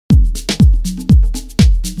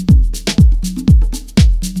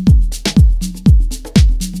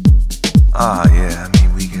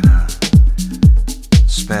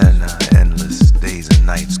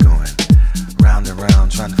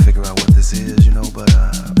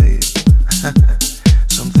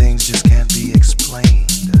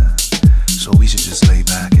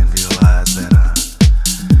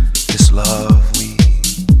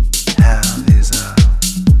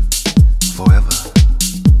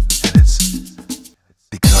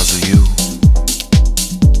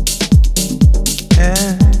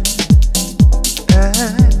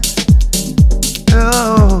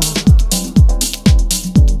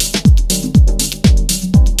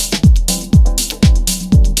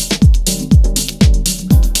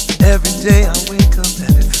day I wake up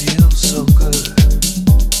and it feels so good,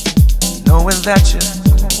 knowing that you're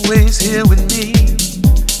always here with me.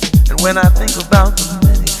 And when I think about the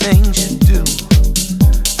many things you do,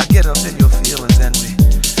 I get up in your feelings and we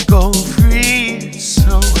go free. It's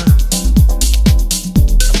so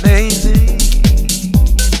amazing.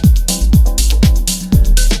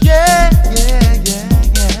 Yeah, yeah, yeah,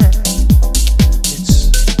 yeah.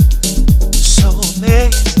 It's so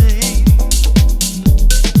amazing.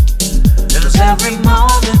 Cause every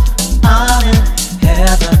moment I'm in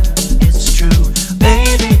heaven, it's true,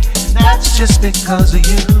 baby, that's just because of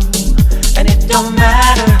you. And it don't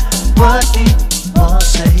matter what people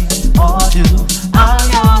say or do, I'm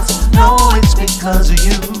yours, no, it's because of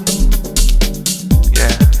you.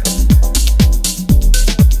 Yeah,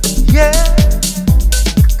 yeah,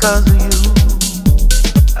 because of you.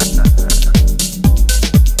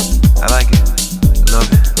 I like it, I love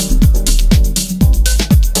it.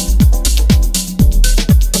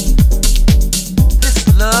 This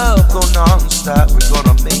love go non-stop, we're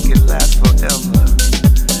gonna make it last forever.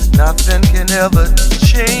 Nothing can ever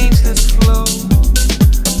change this flow.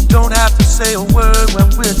 Don't have to say a word when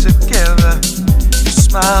we're together. You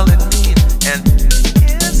smile at me and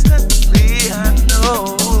instantly I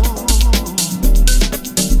know.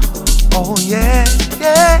 Oh yeah,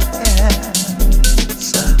 yeah, yeah.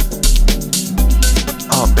 It's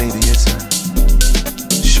oh baby, it's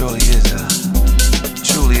surely is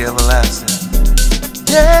truly everlasting.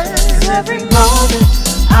 Yeah, every moment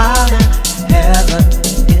I'm in heaven,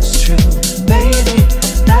 it's true, baby,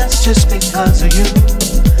 that's just because of you.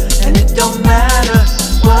 And it don't matter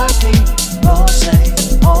what people say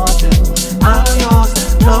or do, I'm yours,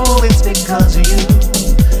 no, it's because of you.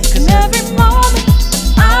 Cause every moment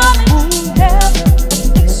I'm in heaven,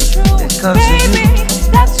 it's true, because baby,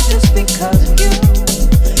 that's just because of you.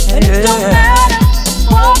 And it don't matter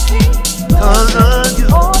what people say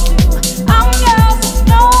or do, I'm yours,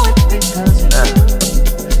 no, it's because of you.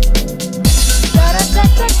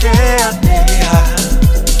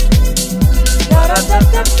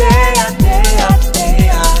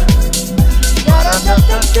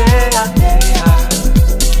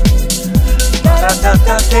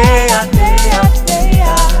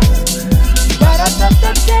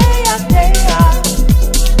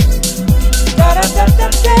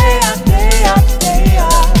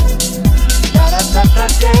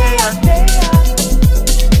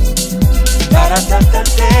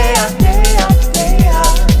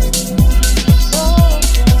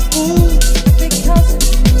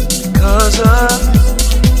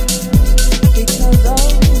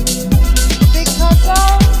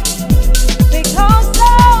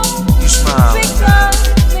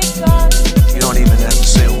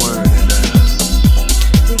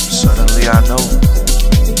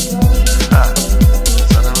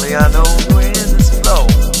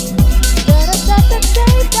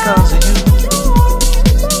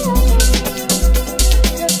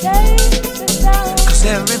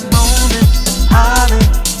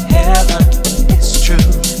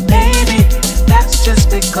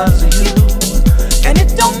 Because of you, and it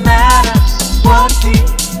don't matter what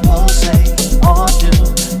people say or do,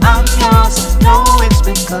 I'm yours, no, it's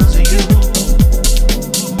because of you.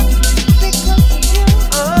 Because of you,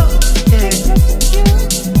 oh yeah, because of you,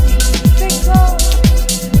 because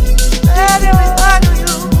everyone of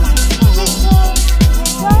you,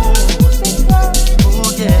 because, oh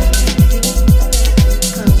yeah,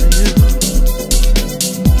 because of you.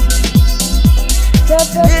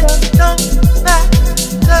 It don't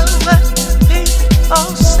matter what people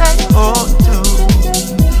say or do,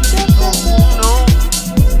 oh no,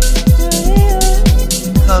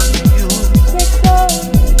 because of you.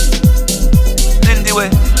 Lindy way,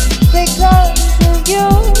 because of you.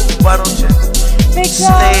 Why don't you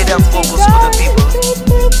slay them vocals for the people?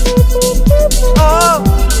 Oh,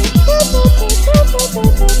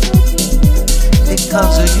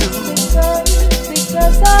 because of you,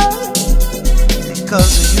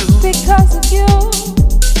 because of